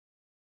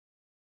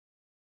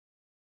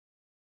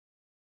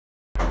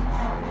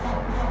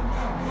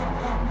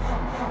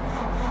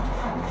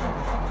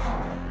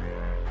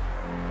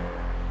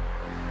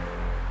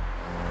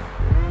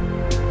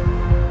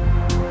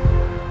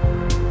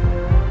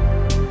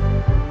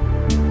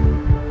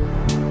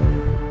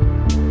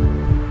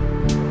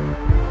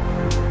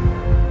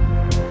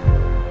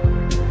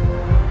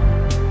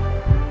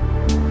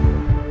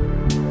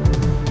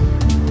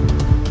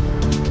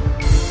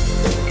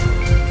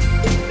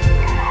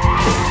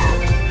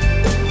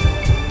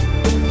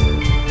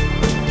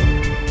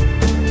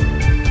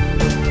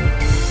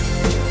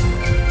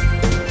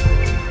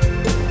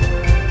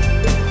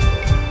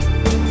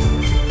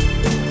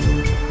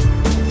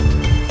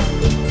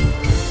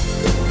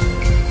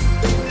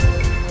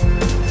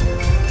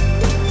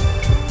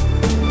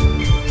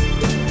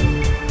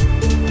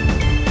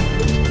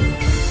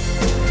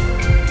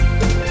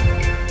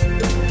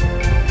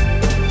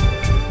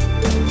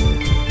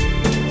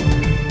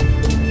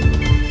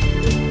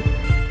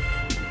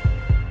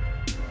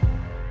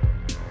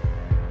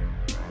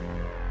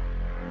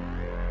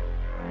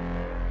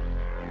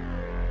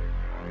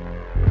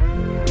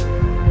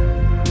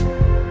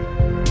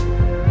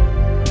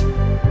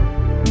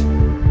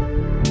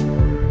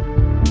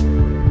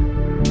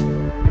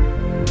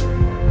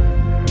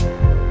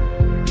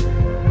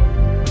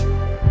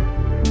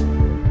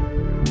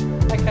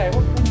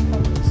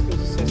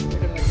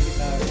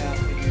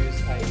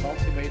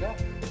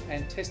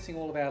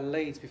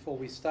leads before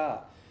we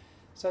start.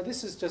 So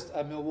this is just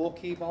a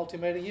Milwaukee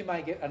multimeter. You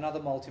may get another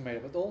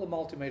multimeter, but all the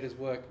multimeters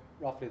work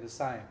roughly the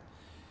same.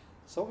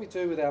 So what we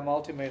do with our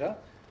multimeter,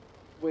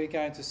 we're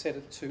going to set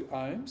it to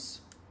ohms,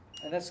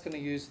 and that's going to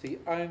use the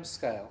ohm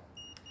scale.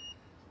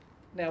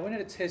 Now we need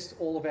to test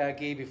all of our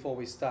gear before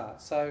we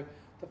start. So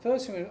the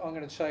first thing I'm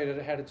going to show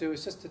you how to do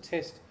is just to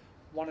test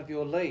one of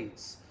your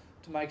leads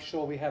to make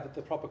sure we have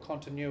the proper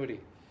continuity.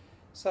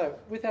 So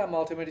with our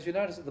multimeters, you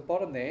notice at the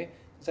bottom there's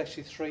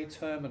actually 3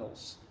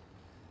 terminals.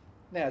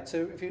 Now,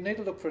 if you need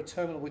to look for a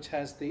terminal which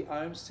has the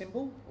ohm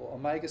symbol or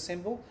omega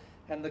symbol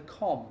and the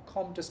com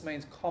just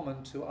means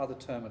common to other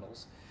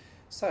terminals.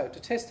 So to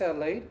test our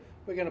lead,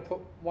 we're going to put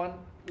one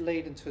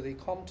lead into the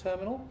com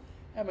terminal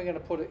and we're going to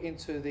put it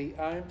into the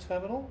ohm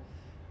terminal,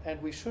 and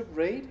we should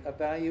read a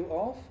value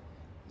of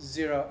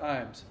 0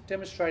 ohms,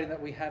 demonstrating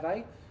that we have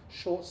a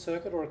short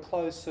circuit or a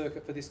closed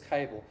circuit for this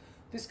cable.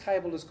 This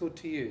cable is good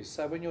to use,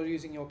 so when you're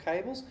using your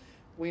cables,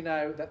 we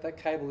know that that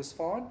cable is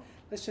fine.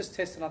 Let's just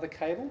test another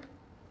cable.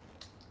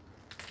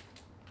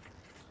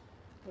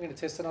 We're going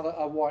to test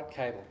a white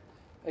cable.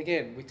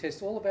 Again, we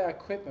test all of our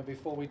equipment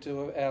before we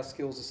do our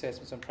skills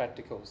assessments and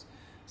practicals.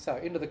 So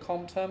into the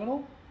com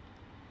terminal,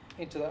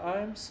 into the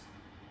ohms,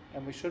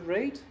 and we should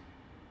read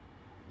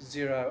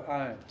 0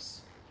 ohms.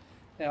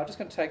 Now I'm just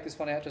going to take this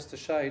one out just to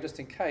show you, just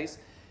in case.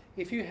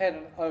 If you had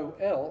an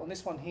OL, on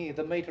this one here,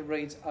 the meter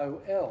reads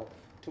OL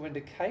to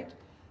indicate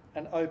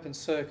an open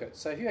circuit.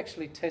 So if you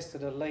actually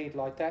tested a lead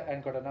like that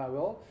and got an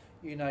OL,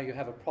 you know you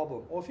have a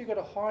problem. Or if you've got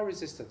a high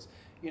resistance,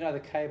 you know the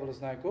cable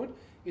is no good,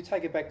 you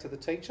take it back to the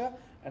teacher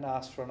and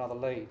ask for another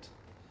lead.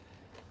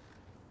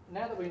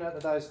 Now that we know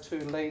that those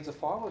 2 leads are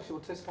fine, we'll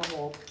test one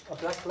more, a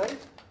black lead,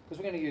 because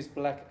we're going to use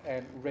black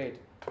and red.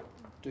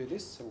 Do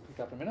this, so we'll pick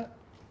up in a minute.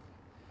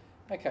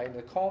 Okay,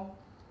 the com,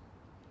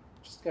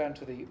 just go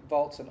into the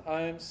volts and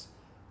ohms,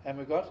 and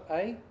we've got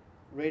a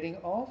reading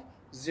of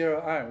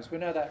 0 ohms. We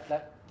know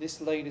that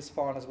this lead is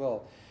fine as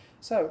well.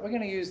 So we're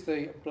going to use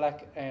the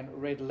black and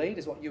red lead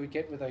is what you would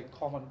get with a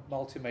common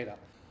multimeter.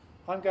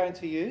 I'm going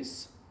to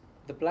use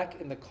the black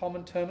in the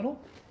common terminal,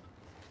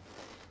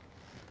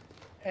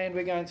 and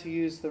we're going to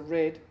use the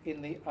red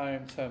in the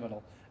ohm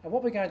terminal. And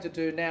what we're going to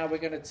do now, we're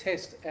going to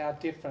test our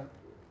different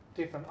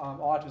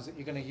items that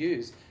you're going to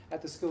use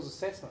at the skills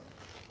assessment.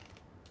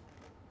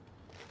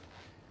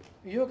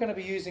 You're going to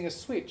be using a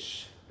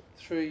switch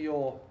through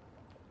your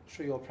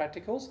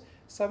practicals.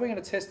 So we're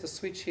going to test the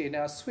switch here.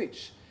 Now a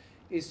switch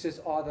is just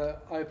either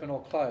open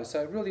or closed.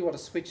 So really what a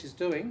switch is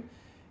doing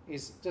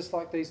is just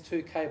like these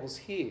 2 cables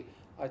here.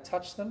 I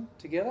touch them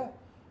together,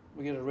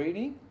 we get a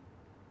reading,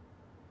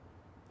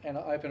 and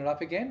I open it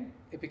up again,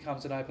 it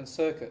becomes an open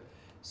circuit.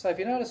 So if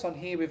you notice on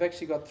here, we've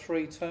actually got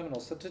 3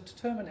 terminals. So to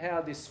determine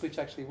how this switch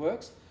actually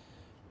works,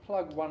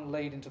 plug one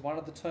lead into one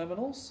of the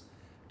terminals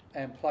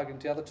and plug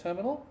into the other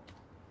terminal.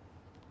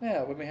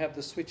 Now, when we have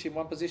the switch in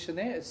one position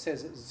there, it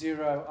says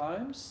 0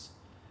 ohms.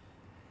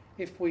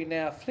 If we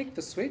now flick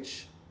the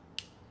switch,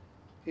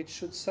 it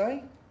should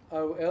say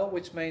OL,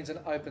 which means an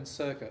open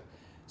circuit.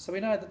 So we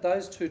know that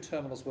those 2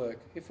 terminals work.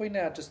 If we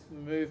now just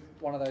move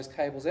one of those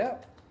cables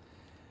out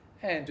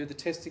and do the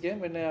test again,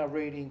 we're now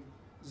reading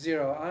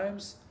 0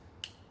 ohms.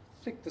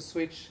 Flick the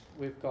switch,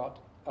 we've got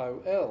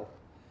OL.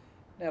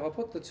 Now if I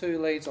put the 2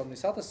 leads on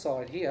this other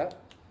side here,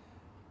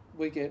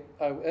 we get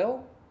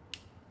OL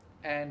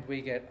and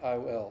we get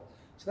OL.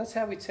 So that's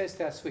how we test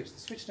our switch. The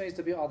switch needs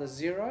to be either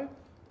 0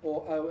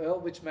 or OL,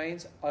 which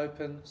means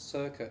open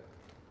circuit.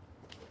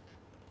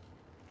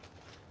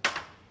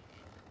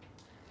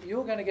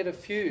 You're going to get a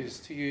fuse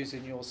to use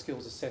in your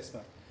skills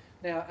assessment.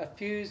 Now a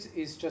fuse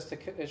is just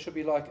it should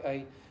be like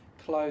a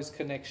closed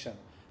connection.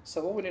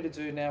 So what we need to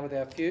do now with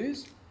our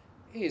fuse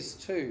is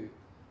to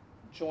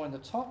join the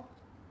top,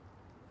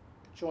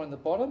 join the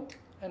bottom,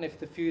 and if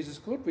the fuse is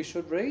good, we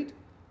should read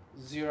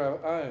 0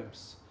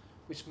 ohms,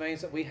 which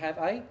means that we have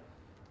a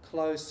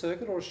closed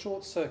circuit or a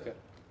short circuit.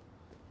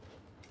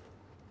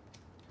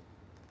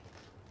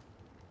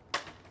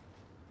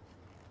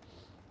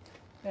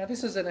 Now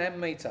this is an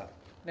ammeter.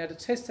 Now to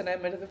test an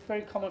ammeter, it's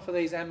very common for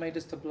these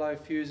ammeters to blow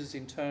fuses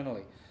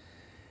internally.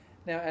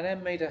 Now an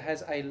ammeter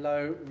has a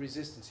low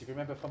resistance, if you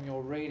remember from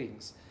your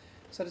readings.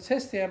 So to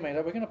test the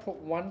ammeter, we're going to put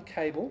one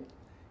cable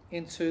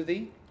into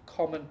the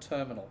common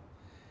terminal.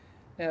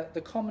 Now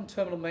the common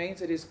terminal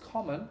means it is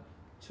common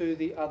to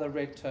the other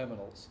red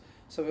terminals.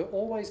 So we're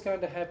always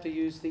going to have to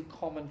use the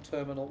common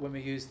terminal when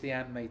we use the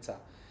ammeter.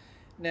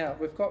 Now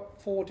we've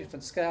got 4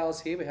 different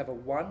scales here. We have a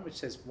 1 which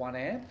says 1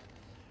 amp.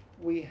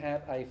 We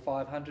have a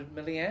 500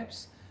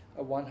 milliamps,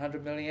 a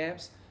 100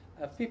 milliamps,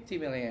 a 50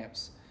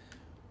 milliamps.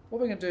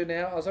 What we're going to do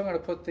now is I'm going to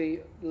put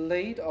the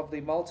lead of the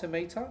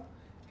multimeter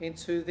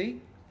into the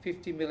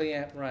 50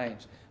 milliamp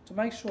range to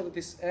make sure that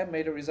this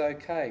ammeter is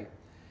okay.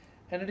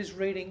 And it is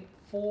reading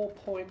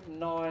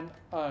 4.9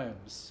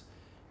 ohms,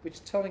 which is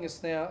telling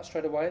us now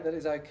straight away that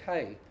is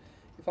okay.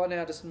 If I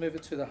now just move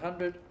it to the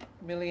 100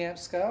 milliamp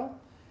scale,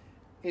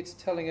 it's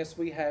telling us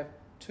we have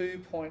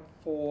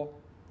 2.4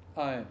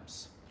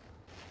 ohms.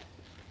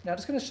 Now I'm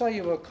just going to show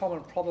you a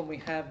common problem we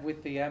have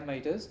with the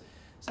ammeters.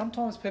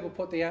 Sometimes people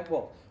put the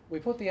we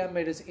put the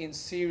ammeters in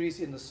series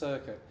in the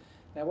circuit.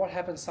 Now what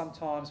happens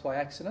sometimes by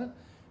accident,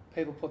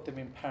 people put them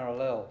in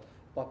parallel.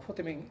 By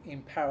putting them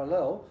in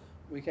parallel,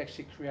 we can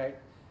actually create,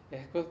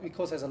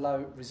 because it has a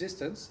low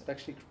resistance, it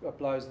actually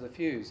blows the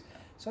fuse.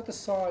 So at the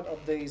side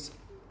of these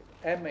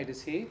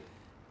ammeters here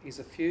is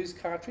a fuse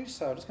cartridge,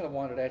 so I'm just going to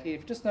wind it out here.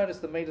 If you just notice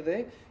the meter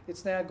there,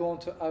 it's now gone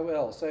to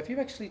OL. So if you've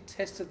actually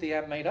tested the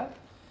ammeter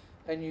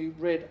and you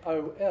read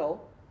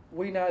OL,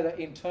 we know that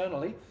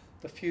internally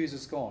the fuse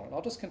is gone. And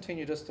I'll just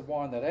continue just to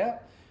wind that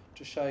out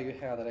to show you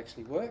how that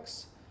actually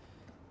works.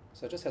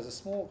 So it just has a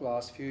small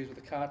glass fuse with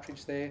a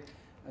cartridge there,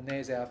 and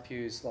there's our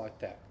fuse like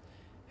that.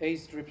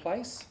 Easy to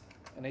replace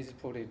and easy to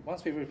put in.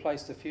 Once we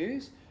replace the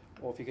fuse,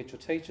 or if you get your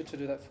teacher to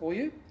do that for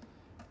you,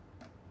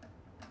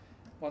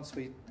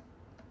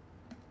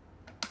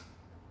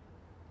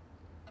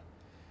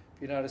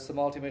 you notice the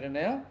multimeter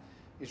now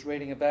is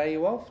reading a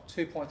value of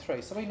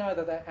 2.3. So we know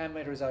that that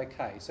ammeter is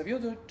okay. So if you're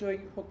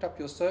hooked up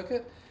your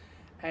circuit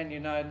and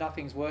you know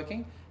nothing's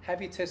working,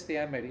 have you test the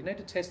ammeter. You need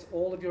to test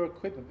all of your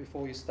equipment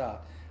before you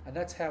start. And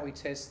that's how we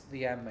test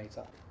the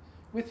ammeter.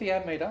 With the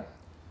ammeter,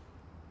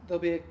 there'll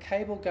be a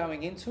cable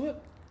going into it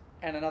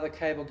and another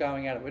cable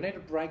going out. We need to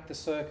break the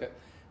circuit.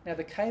 Now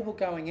the cable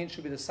going in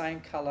should be the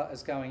same colour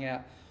as going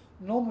out.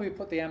 Normally we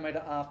put the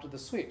ammeter after the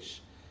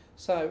switch.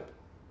 So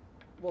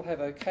we'll have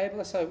a cable,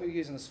 let's say we're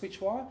using a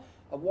switch wire.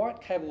 A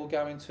white cable will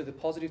go into the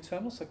positive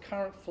terminal, so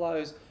current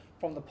flows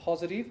from the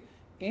positive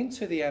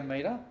into the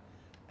ammeter,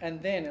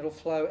 and then it'll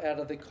flow out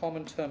of the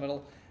common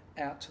terminal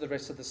out to the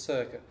rest of the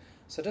circuit.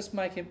 So just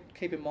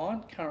keep in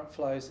mind, current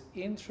flows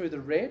in through the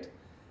red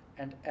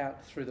and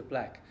out through the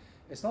black.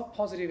 It's not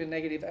positive and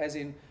negative as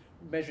in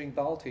measuring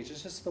voltage,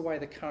 it's just the way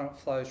the current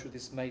flows through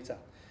this meter.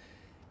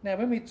 Now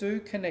when we do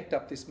connect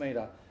up this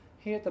meter,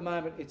 here at the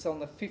moment it's on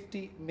the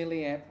 50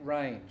 milliamp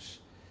range.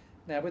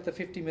 Now with the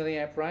 50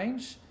 milliamp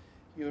range,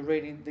 you're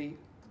reading the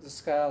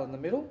scale in the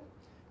middle,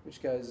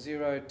 which goes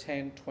 0,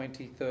 10,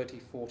 20, 30,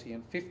 40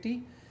 and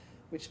 50,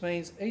 which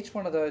means each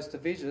one of those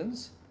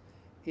divisions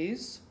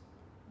is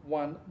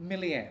 1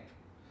 milliamp.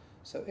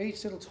 So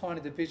each little tiny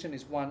division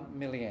is 1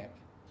 milliamp.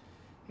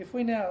 If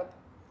we now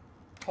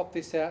pop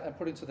this out and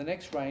put into the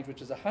next range,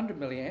 which is 100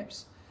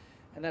 milliamps,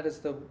 and that is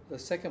the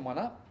second one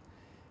up,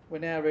 we're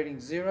now reading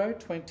 0,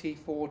 20,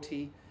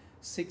 40,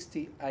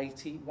 60,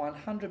 80,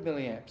 100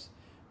 milliamps,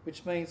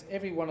 which means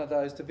every one of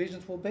those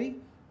divisions will be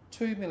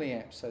 2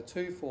 milliamps. So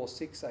 2, 4,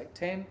 6, 8,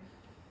 10,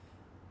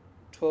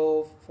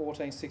 12,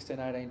 14, 16,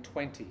 18,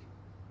 20.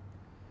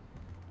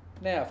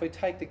 Now, if we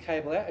take the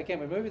cable out, again,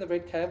 we're moving the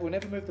red cable, we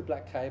never move the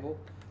black cable.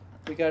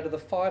 We go to the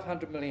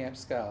 500 milliamp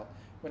scale.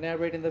 We're now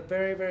reading the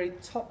very, very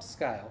top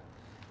scale.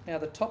 Now,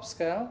 the top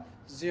scale,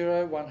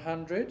 0,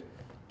 100,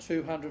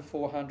 200,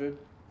 400,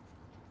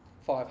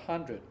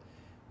 500,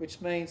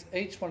 which means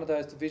each one of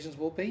those divisions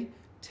will be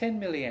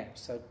 10 milliamps.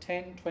 So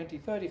 10, 20,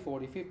 30,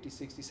 40, 50,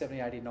 60, 70,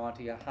 80,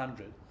 90,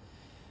 100.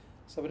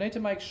 So we need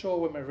to make sure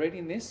when we're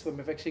reading this, when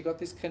we've actually got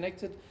this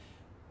connected,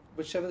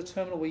 whichever the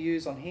terminal we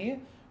use on here,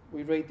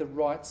 we read the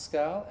right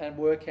scale and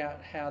work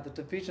out how the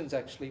divisions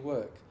actually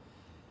work.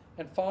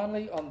 And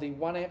finally, on the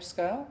 1 amp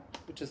scale,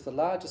 which is the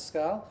largest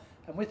scale,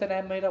 and with an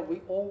ammeter,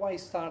 we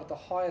always start at the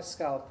highest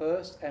scale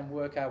first and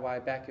work our way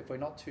back if we're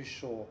not too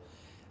sure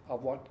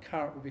of what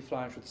current will be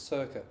flowing through the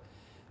circuit.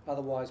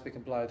 Otherwise, we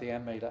can blow the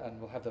ammeter and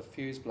we'll have the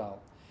fuse blown.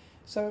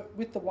 So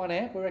with the 1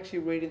 amp, we're actually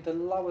reading the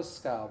lowest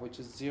scale, which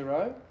is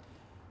 0,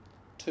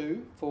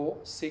 2, 4,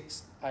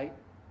 6, 8,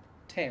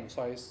 10.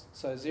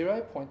 So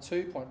 0,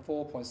 0.2,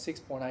 0.4,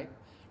 0.6,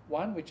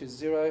 0.81, which is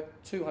 0,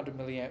 200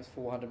 milliamps,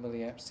 400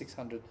 milliamps,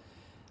 600,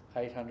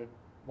 800,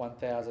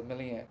 1000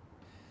 milliamps.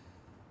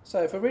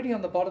 So if we're reading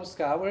on the bottom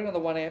scale, we're reading on the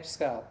 1 amp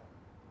scale.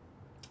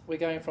 We're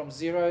going from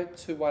 0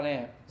 to 1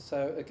 amp.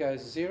 So it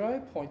goes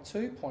 0,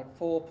 0.2,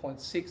 0.4,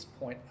 0.6,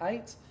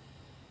 0.8,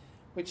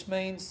 which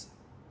means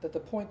that the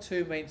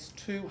 0.2 means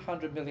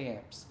 200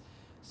 milliamps.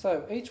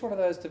 So each one of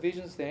those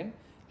divisions then,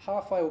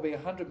 halfway will be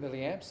 100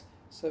 milliamps.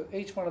 So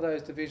each one of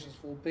those divisions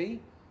will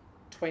be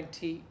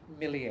 20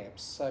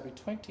 milliamps. So it'll be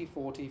 20,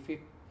 40,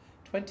 50,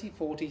 20,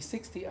 40,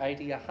 60,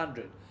 80,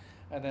 100.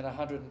 And then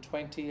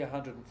 120,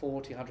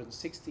 140,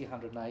 160,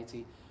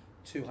 180,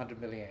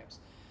 200 milliamps.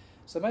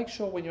 So make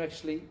sure when you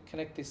actually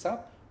connect this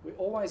up, we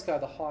always go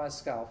the highest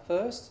scale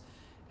first,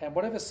 and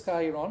whatever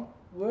scale you're on,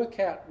 work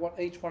out what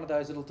each one of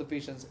those little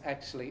divisions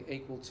actually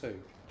equal to.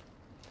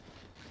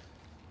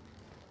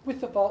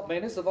 With the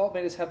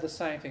voltmeters have the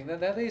same thing.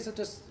 Now these are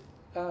just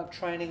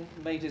training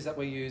meters that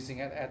we're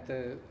using at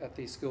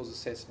the skills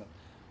assessment.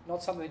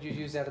 Not something that you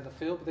use out in the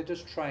field, but they're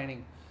just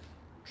training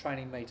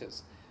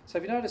meters. So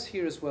if you notice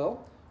here as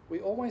well, we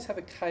always have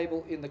a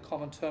cable in the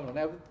common terminal.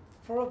 Now,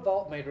 for a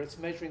voltmeter, it's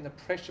measuring the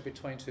pressure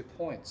between 2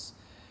 points.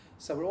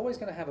 So we're always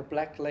going to have a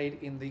black lead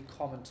in the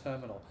common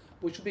terminal,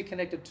 which will be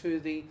connected to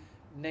the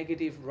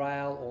negative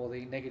rail or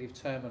the negative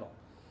terminal,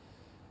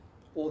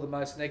 or the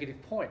most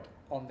negative point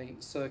on the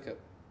circuit.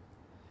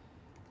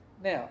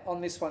 Now,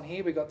 on this one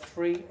here, we've got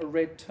 3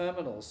 red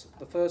terminals.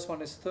 The first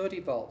one is 30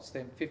 volts,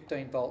 then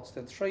 15 volts,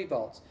 then 3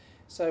 volts.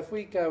 So if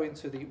we go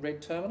into the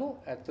red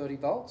terminal at 30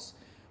 volts,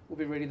 we'll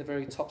be reading the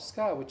very top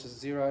scale, which is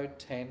 0,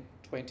 10,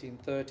 20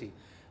 and 30.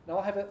 Now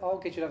I'll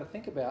get you to have a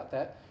think about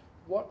that,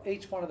 what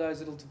each one of those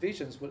little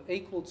divisions will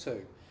equal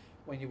to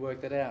when you work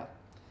that out.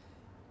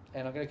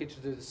 And I'm going to get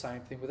you to do the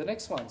same thing with the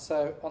next one.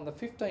 So on the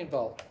 15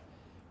 volt,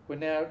 you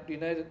now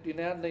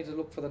need to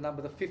look for the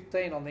number the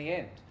 15 on the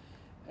end.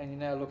 And you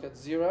now look at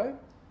 0,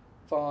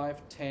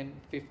 5, 10,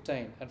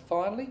 15. And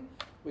finally,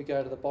 we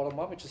go to the bottom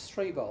one, which is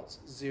 3 volts,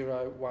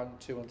 0, 1,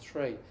 2 and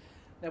 3.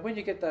 Now when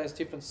you get those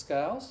different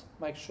scales,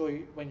 make sure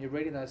when you're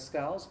reading those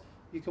scales,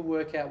 you can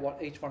work out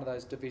what each one of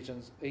those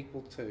divisions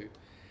equal to.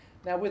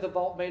 Now with a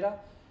voltmeter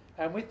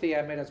and with the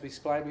ammeter, as we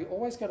explained, we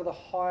always go to the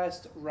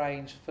highest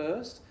range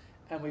first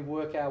and we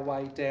work our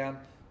way down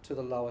to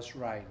the lowest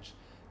range.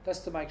 That's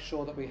to make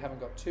sure that we haven't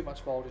got too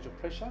much voltage or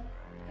pressure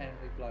and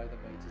we blow the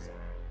meters up.